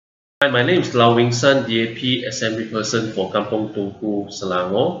Hi, my name is lauwengsan, DAP Assemblyperson for Kampung, Tunku,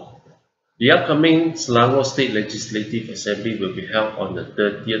 Selangor. The upcoming Selangor State Legislative Assembly will be held on the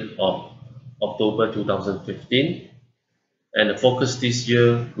 30th of October 2015, and the focus this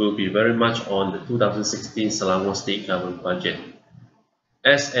year will be very much on the 2016 Selangor State Government budget.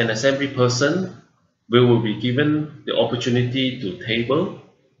 As an Assemblyperson, we will be given the opportunity to table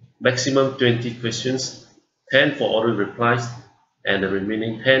maximum 20 questions, 10 for oral replies, and the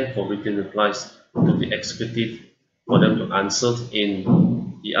remaining 10 for written replies to the executive for them to answer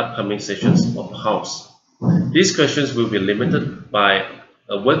in the upcoming sessions of the House. These questions will be limited by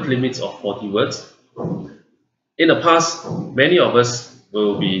a word limit of 40 words. In the past, many of us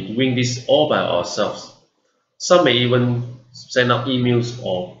will be doing this all by ourselves. Some may even send out emails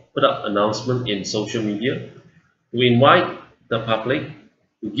or put up announcements in social media to invite the public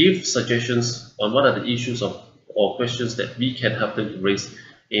to give suggestions on what are the issues or questions that we can help them to raise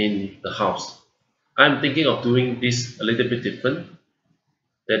in the House. I'm thinking of doing this a little bit different.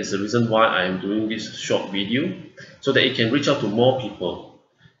 That is the reason why I am doing this short video, so that it can reach out to more people.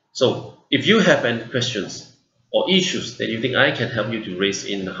 So if you have any questions or issues that you think I can help you to raise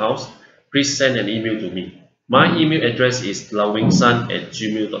in the House, please send an email to me. My email address is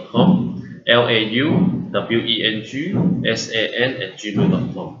lauwengsan@gmail.com,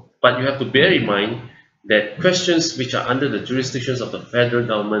 LAUWENGSAN@gmail.com. But you have to bear in mind that questions which are under the jurisdictions of the federal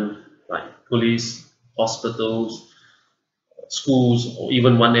government, like police, hospitals, schools, or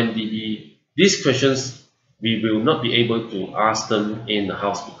even 1MDB, these questions we will not be able to ask them in the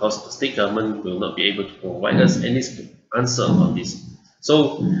House because the state government will not be able to provide us any answer on this.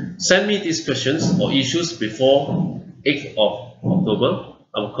 So send me these questions or issues before 8th of October.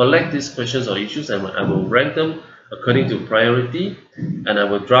 I will collect these questions or issues and I will rank them according to priority, and I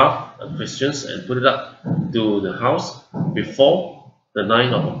will draft questions and put it up to the House before the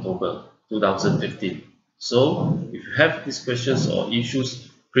 9th of October 2015. So if you have these questions or issues,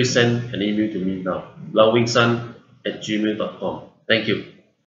 please send an email to me now, lauwengsan@gmail.com. Thank you.